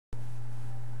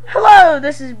Hello,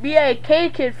 this is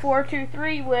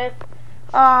BAKKid423 with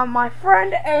my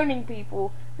friend Owning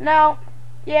People. Now,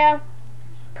 yeah,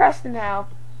 Preston Howe.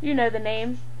 You know the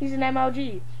name. He's an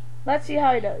MLG. Let's see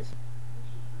how he does.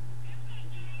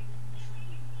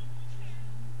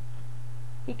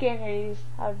 He can't hear you.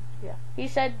 Yeah. He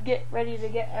said get ready to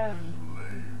get owned.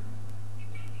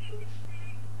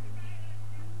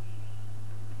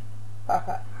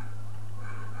 Okay.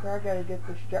 Here, I gotta get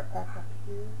this jetpack up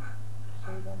here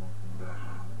so then I can get on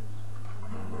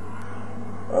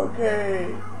this.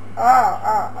 Okay.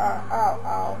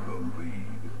 Ow.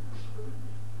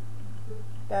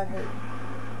 That hurt.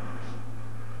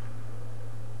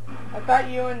 I thought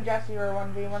you and Jesse were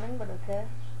 1v1ing, but okay.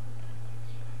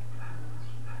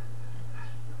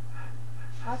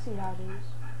 I see how it is.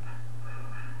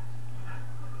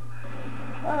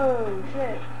 Oh,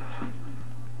 shit.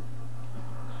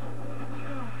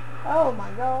 Oh my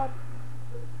god.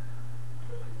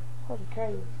 Holy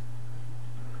crazy.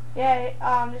 Yeah,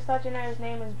 just to let you know, his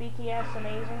name is Bts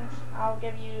Amazinggg. I'll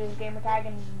give you his gamer tag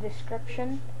in the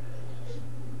description.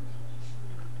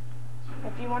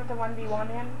 If you want to 1v1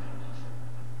 him.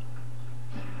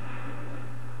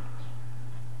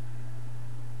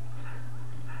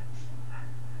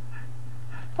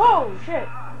 Oh shit!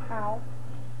 Ow.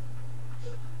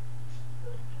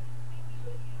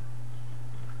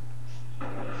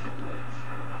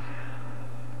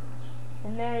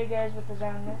 And there he goes with his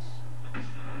ownness.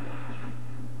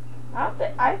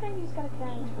 I think he's got a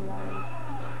killing spree already.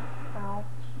 Ow.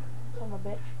 Son of a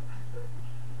bitch.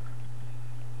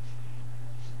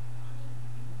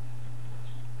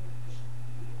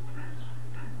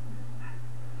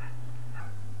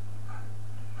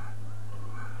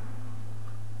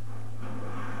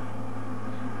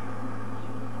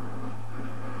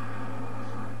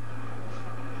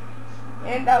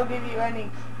 And I'll give you any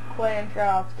clan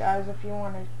tryouts, guys, if you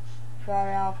want to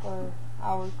try out for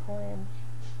our clan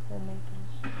they're making.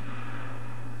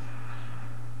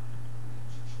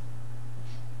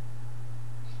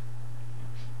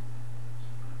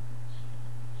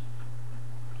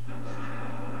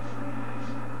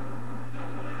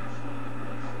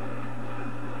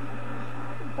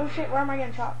 Oh shit, where am I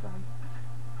getting shot from?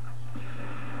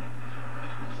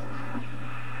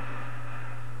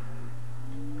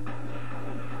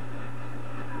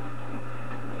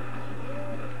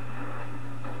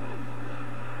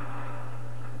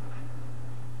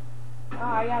 Oh,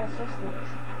 I got assisted.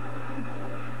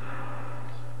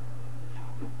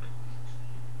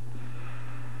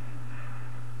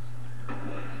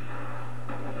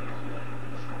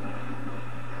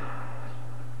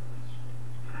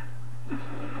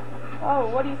 Oh,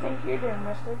 what do you think you're doing,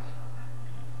 mister?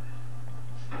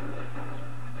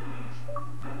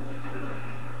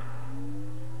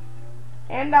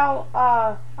 And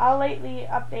I'll lately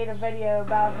update a video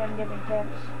about him giving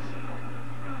tips.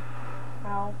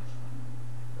 Ow.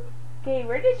 Okay,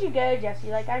 where did you go, Jesse?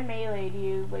 Like, I meleeed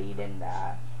you, but you didn't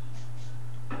die.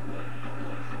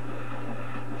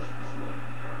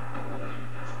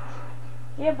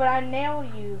 Yeah, but I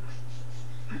nailed you.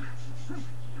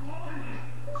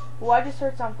 Well, I just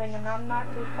heard something, and I'm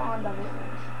not too fond of it.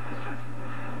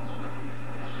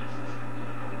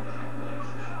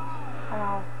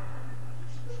 Ow.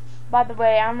 By the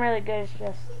way, I'm really good, it's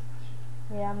just...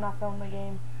 Yeah, I'm not filming the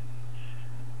game.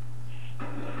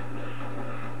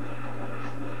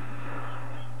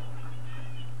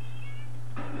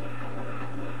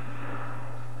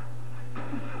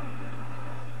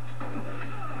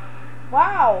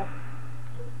 Wow!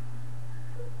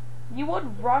 You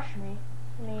would rush me.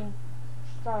 I mean,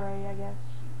 it's alright, I guess.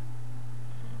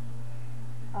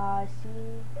 I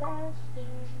see Preston.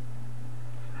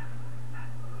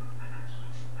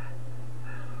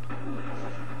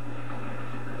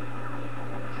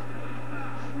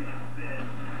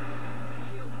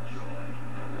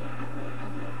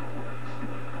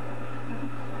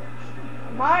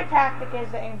 My tactic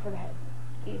is to aim for the head.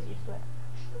 Easiest way.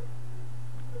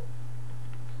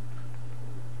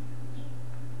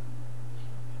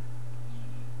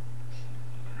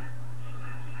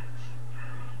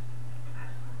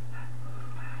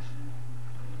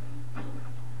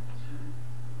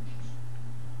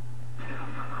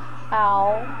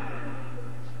 Ow.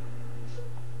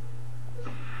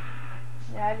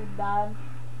 Yeah, I just died.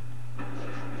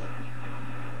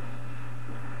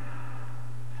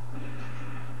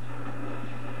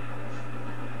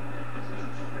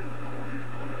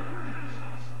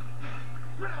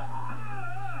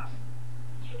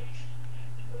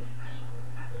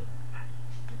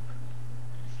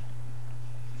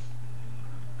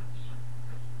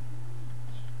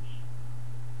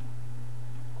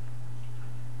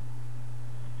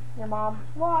 Your mom.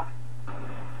 What?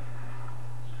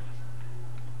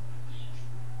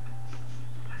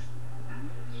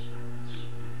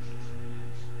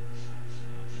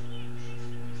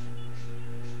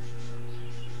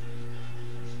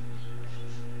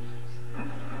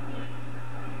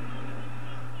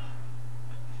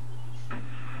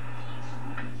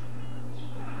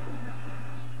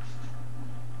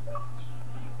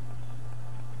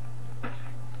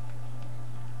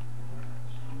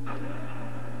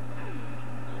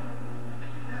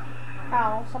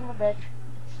 Ow, son of a bitch.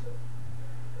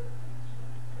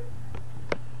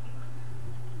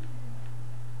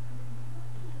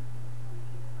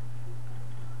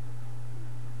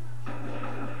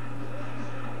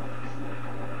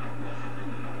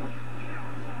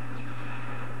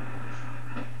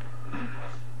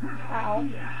 Ow.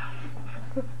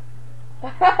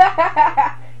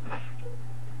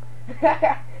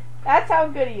 That's how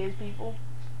good he is, people.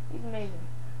 He's amazing.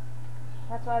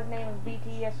 That's why his name is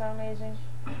Bts Amazinggg.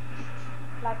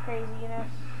 Like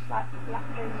craziness. Like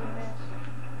craziness.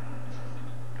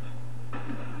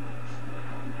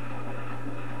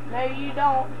 No, you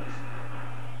don't.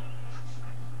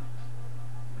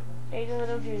 Hey, the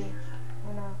little Judy.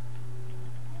 I know.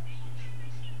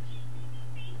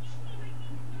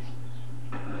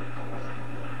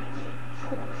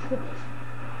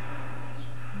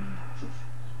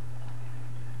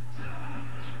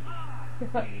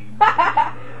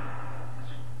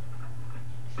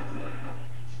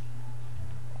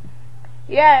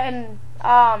 Yeah, and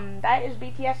that is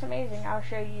BTS Amazinggg. I'll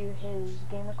show you his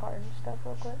gamer card and stuff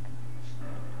real quick.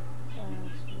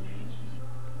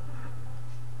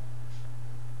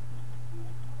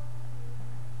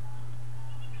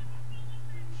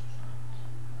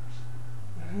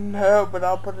 No, but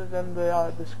I'll put it in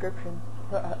the description.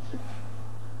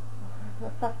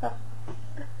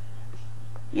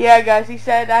 Yeah, guys, he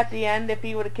said at the end if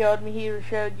he would have killed me, he would have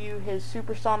showed you his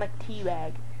supersonic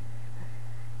teabag.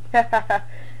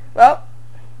 Well,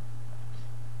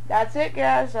 that's it,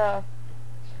 guys.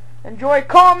 Enjoy,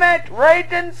 comment,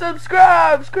 rate, and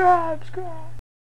subscribe. Subscribe.